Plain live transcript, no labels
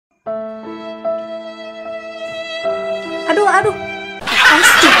Aduh, aduh.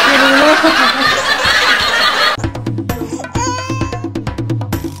 Astagfirullah.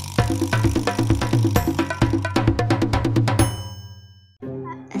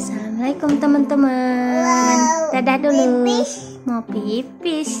 Assalamualaikum teman-teman. Dadah dulu. Mau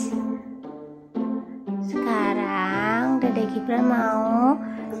pipis. Sekarang Dede Gibran mau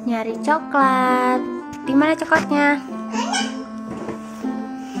nyari coklat. Di mana coklatnya?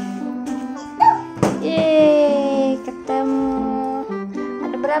 Yeay, ketemu.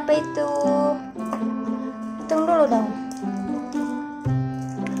 Ada berapa itu? Hitung dulu dong.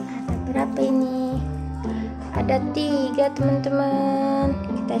 Ada berapa ini? Ada 3 teman-teman.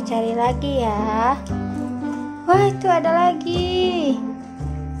 Kita cari lagi ya. Wah, itu ada lagi.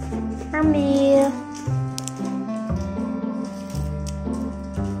 Ambil.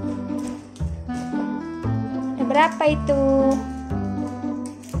 Ada berapa itu?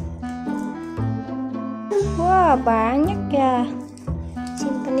 Wah, banyak ya.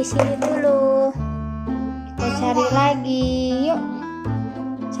 Simpan di sini dulu. Kita cari lagi. Yuk.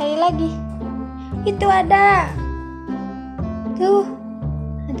 Cari lagi. Itu ada. Tuh.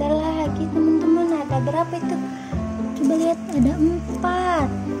 Ada lagi teman-teman. Ada berapa itu? Coba lihat, ada 4.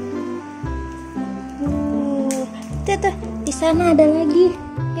 Itu tuh. Di sana ada lagi.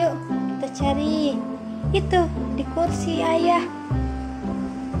 Yuk, kita cari. Itu di kursi ayah.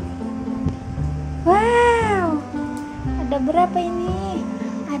 Wow, ada berapa ini?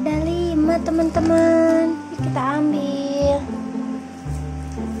 Ada 5 teman-teman. Kita ambil.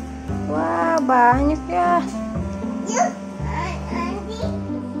 Wah, banyak ya.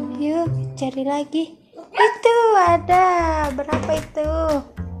 Yuk, cari lagi. Itu ada berapa itu?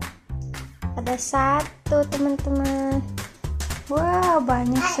 Ada 1 teman-teman. Wow,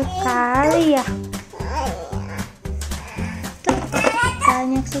 banyak sekali ya.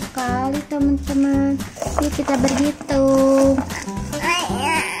 Banyak sekali teman-teman. Yuk kita berhitung.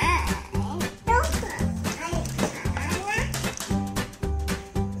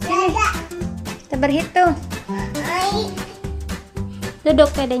 Sini, kita berhitung.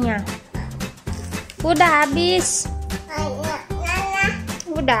 Duduk dedenya. Udah habis.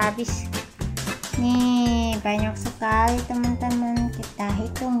 Udah habis. Nih, banyak sekali teman-teman. Kita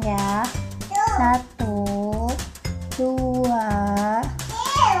hitung ya. 1, 2,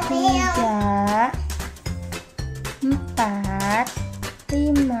 3, 4,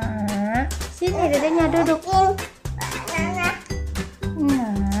 5. Sini dedenya duduk.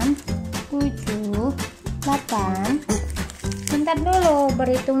 6, 7, 8. Bentar dulu,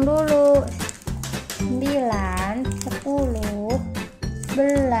 berhitung dulu. 9, 10,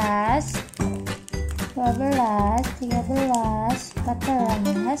 11, 12, 13,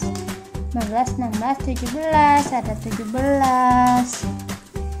 14, 15, 16, 17. Ada 17.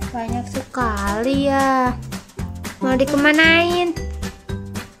 Banyak sekali ya. Mau dikemanain?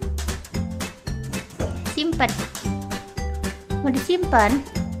 Simpan. Mau disimpan?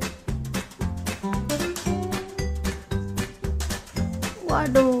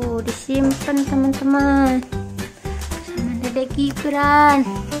 Waduh, disimpan teman-teman. Sama Dede Gibran.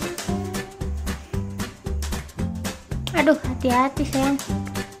 Aduh, hati-hati sayang.